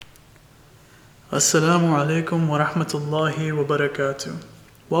Assalamu alaikum wa rahmatullahi wa barakatuh.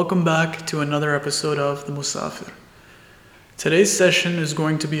 Welcome back to another episode of The Musafir. Today's session is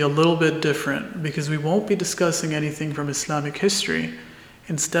going to be a little bit different because we won't be discussing anything from Islamic history.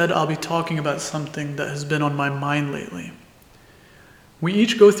 Instead, I'll be talking about something that has been on my mind lately. We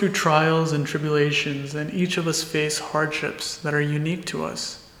each go through trials and tribulations, and each of us face hardships that are unique to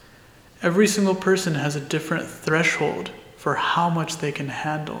us. Every single person has a different threshold for how much they can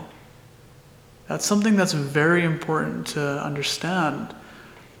handle. That's something that's very important to understand.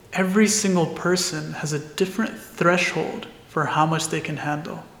 Every single person has a different threshold for how much they can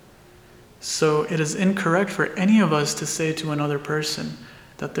handle. So it is incorrect for any of us to say to another person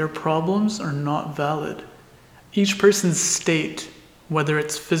that their problems are not valid. Each person's state, whether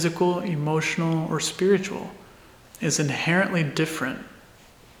it's physical, emotional, or spiritual, is inherently different.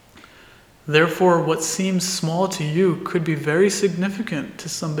 Therefore, what seems small to you could be very significant to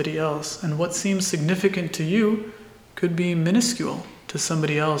somebody else, and what seems significant to you could be minuscule to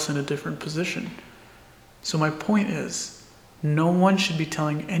somebody else in a different position. So my point is, no one should be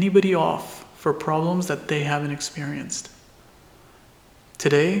telling anybody off for problems that they haven't experienced.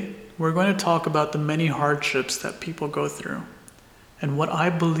 Today, we're going to talk about the many hardships that people go through, and what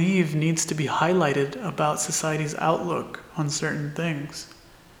I believe needs to be highlighted about society's outlook on certain things.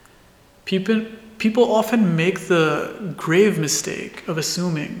 People often make the grave mistake of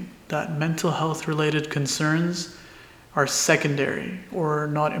assuming that mental health related concerns are secondary or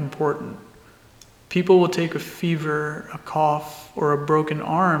not important. People will take a fever, a cough, or a broken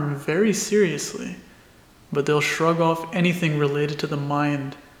arm very seriously, but they'll shrug off anything related to the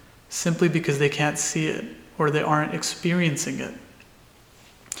mind simply because they can't see it or they aren't experiencing it.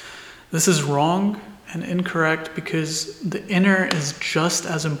 This is wrong and incorrect because the inner is just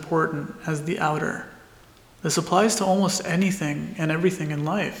as important as the outer. This applies to almost anything and everything in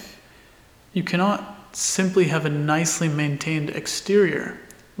life. You cannot simply have a nicely maintained exterior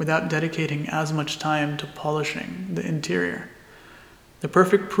without dedicating as much time to polishing the interior. The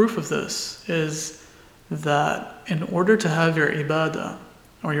perfect proof of this is that in order to have your ibadah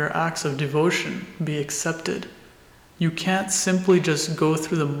or your acts of devotion be accepted, you can't simply just go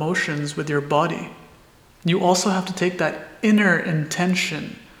through the motions with your body. You also have to take that inner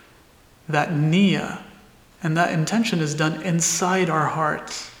intention, that niyyah, and that intention is done inside our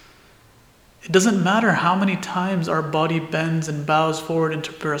hearts. It doesn't matter how many times our body bends and bows forward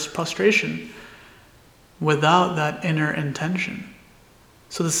into prostration without that inner intention.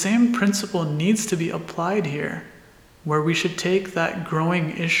 So the same principle needs to be applied here, where we should take that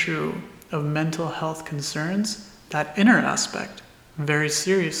growing issue of mental health concerns, that inner aspect, very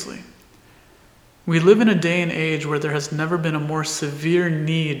seriously. We live in a day and age where there has never been a more severe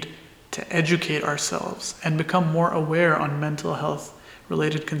need to educate ourselves and become more aware on mental health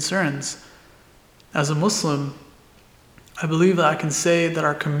related concerns. As a Muslim, I believe that I can say that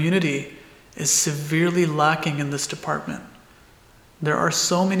our community is severely lacking in this department. There are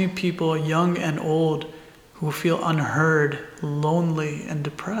so many people, young and old, who feel unheard, lonely, and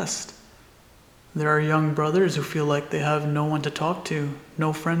depressed. There are young brothers who feel like they have no one to talk to,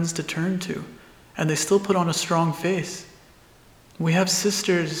 no friends to turn to, and they still put on a strong face. We have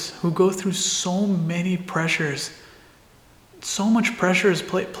sisters who go through so many pressures. So much pressure is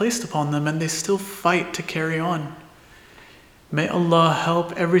placed upon them, and they still fight to carry on. May Allah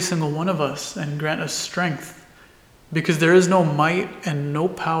help every single one of us and grant us strength, because there is no might and no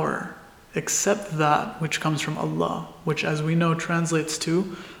power except that which comes from Allah, which, as we know, translates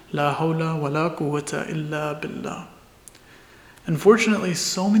to La hawla wa la quwwata illa billah. Unfortunately,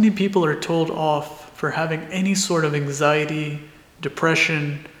 so many people are told off for having any sort of anxiety,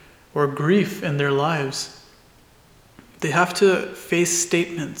 depression, or grief in their lives. They have to face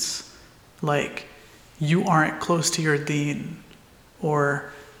statements like, you aren't close to your deen,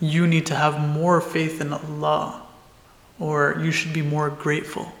 or you need to have more faith in Allah, or you should be more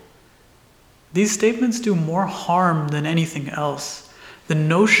grateful. These statements do more harm than anything else. The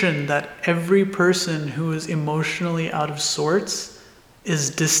notion that every person who is emotionally out of sorts is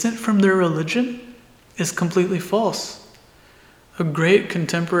distant from their religion is completely false. A great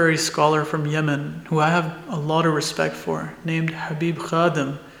contemporary scholar from Yemen, who I have a lot of respect for, named Habib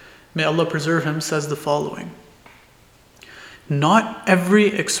Khadim, may Allah preserve him, says the following: not every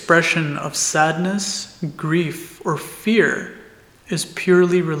expression of sadness, grief, or fear is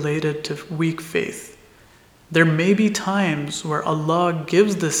purely related to weak faith. There may be times where Allah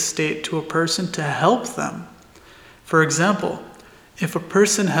gives this state to a person to help them. For example, if a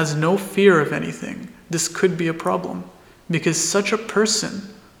person has no fear of anything, this could be a problem, because such a person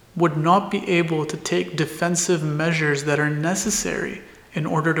would not be able to take defensive measures that are necessary in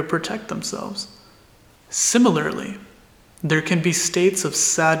order to protect themselves. Similarly, there can be states of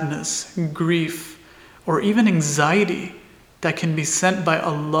sadness, grief, or even anxiety that can be sent by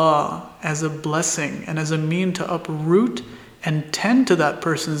Allah as a blessing and as a mean to uproot and tend to that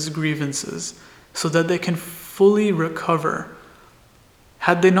person's grievances so that they can fully recover.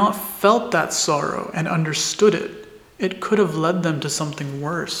 Had they not felt that sorrow and understood it, it could have led them to something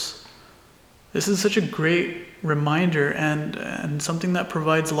worse. This is such a great reminder and something that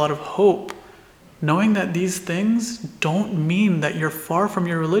provides a lot of hope, knowing that these things don't mean that you're far from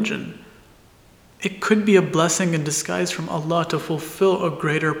your religion. It could be a blessing in disguise from Allah to fulfill a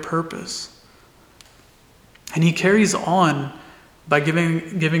greater purpose. And he carries on by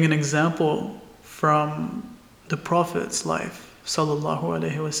giving an example from the Prophet's life, sallallahu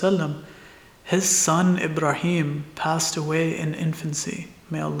alaihi wasallam. His son Ibrahim passed away in infancy.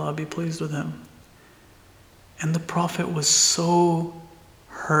 May Allah be pleased with him. And the Prophet was so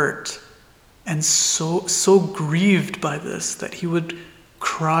hurt and so grieved by this that he would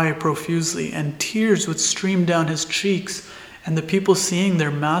cry profusely and tears would stream down his cheeks. And the people seeing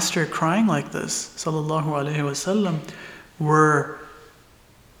their master crying like this, sallallahu alaihi wasallam, were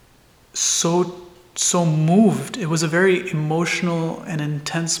so moved. It was a very emotional and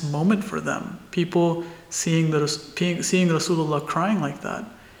intense moment for them. People seeing Rasulullah crying like that.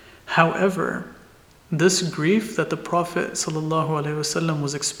 However, this grief that the Prophet ﷺ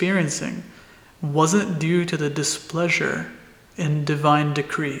was experiencing wasn't due to the displeasure in divine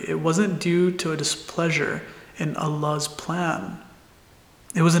decree. It wasn't due to a displeasure in Allah's plan.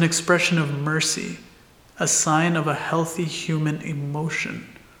 It was an expression of mercy, a sign of a healthy human emotion.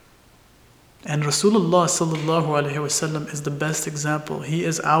 And Rasulullah ﷺ is the best example. He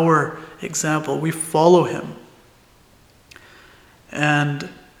is our example. We follow him. And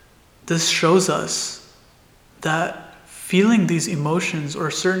this shows us that feeling these emotions or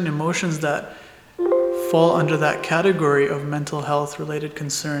certain emotions that fall under that category of mental health related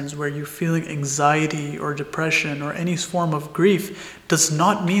concerns where you're feeling anxiety or depression or any form of grief does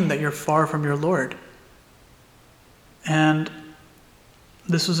not mean that you're far from your Lord. And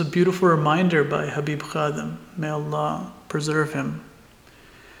this was a beautiful reminder by Habib Khadim. May Allah preserve him.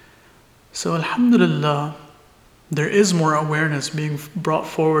 So alhamdulillah, there is more awareness being brought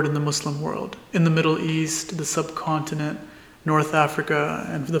forward in the Muslim world, in the Middle East, the subcontinent, North Africa,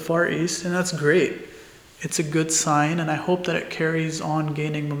 and the Far East, and that's great. It's a good sign, and I hope that it carries on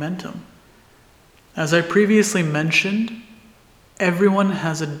gaining momentum. As I previously mentioned, everyone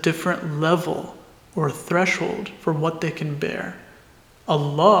has a different level or threshold for what they can bear.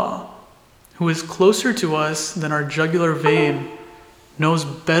 Allah, who is closer to us than our jugular vein, knows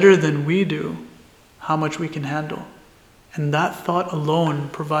better than we do how much we can handle. And that thought alone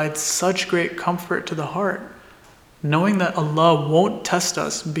provides such great comfort to the heart, knowing that Allah won't test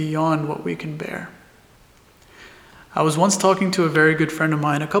us beyond what we can bear. I was once talking to a very good friend of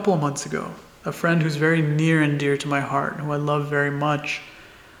mine a couple of months ago, a friend who's very near and dear to my heart, who I love very much.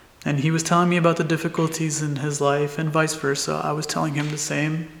 And he was telling me about the difficulties in his life and vice versa. I was telling him the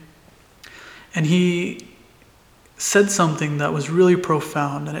same. And he said something that was really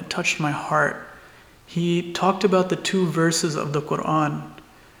profound and it touched my heart. He talked about the two verses of the Quran.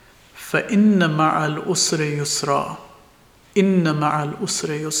 فَإِنَّ مَعَ الْأُسْرِ يُسْرًا إِنَّ مَعَ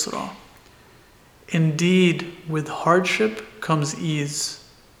الْأُسْرِ يُسْرًا. Indeed, with hardship comes ease.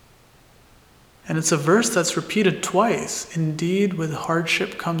 And it's a verse that's repeated twice. Indeed, with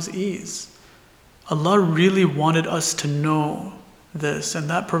hardship comes ease. Allah really wanted us to know this, and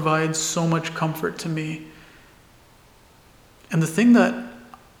that provides so much comfort to me. And the thing that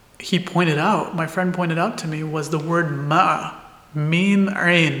he pointed out, my friend pointed out to me, was the word ma'a, mim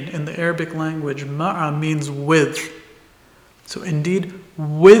ain in the Arabic language. Ma'a means with. So indeed,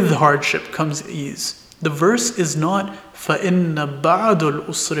 with hardship comes ease. The verse is not فَإِنَّ بَعْدُ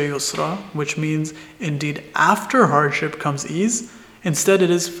الْأُسْرِ يُسْرًا, which means indeed after hardship comes ease. Instead it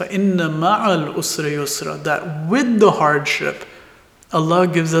is فَإِنَّ مَعَ الْأُسْرِ يُسْرًا, that with the hardship, Allah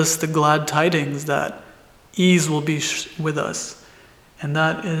gives us the glad tidings that ease will be with us. And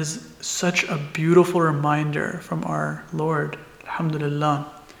that is such a beautiful reminder from our Lord.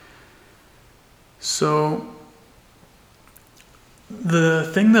 Alhamdulillah. So, the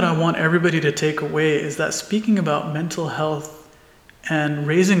thing that I want everybody to take away is that speaking about mental health and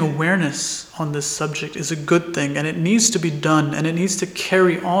raising awareness on this subject is a good thing, and it needs to be done, and it needs to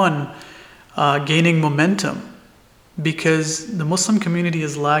carry on gaining momentum, because the Muslim community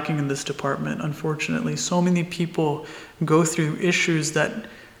is lacking in this department, unfortunately. So many people go through issues that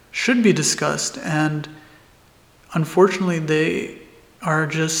should be discussed, and unfortunately they are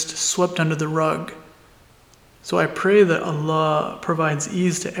just swept under the rug. So I pray that Allah provides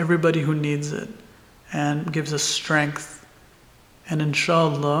ease to everybody who needs it, and gives us strength. And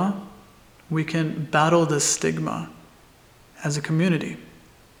inshallah, we can battle this stigma as a community.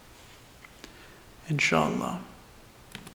 Inshallah.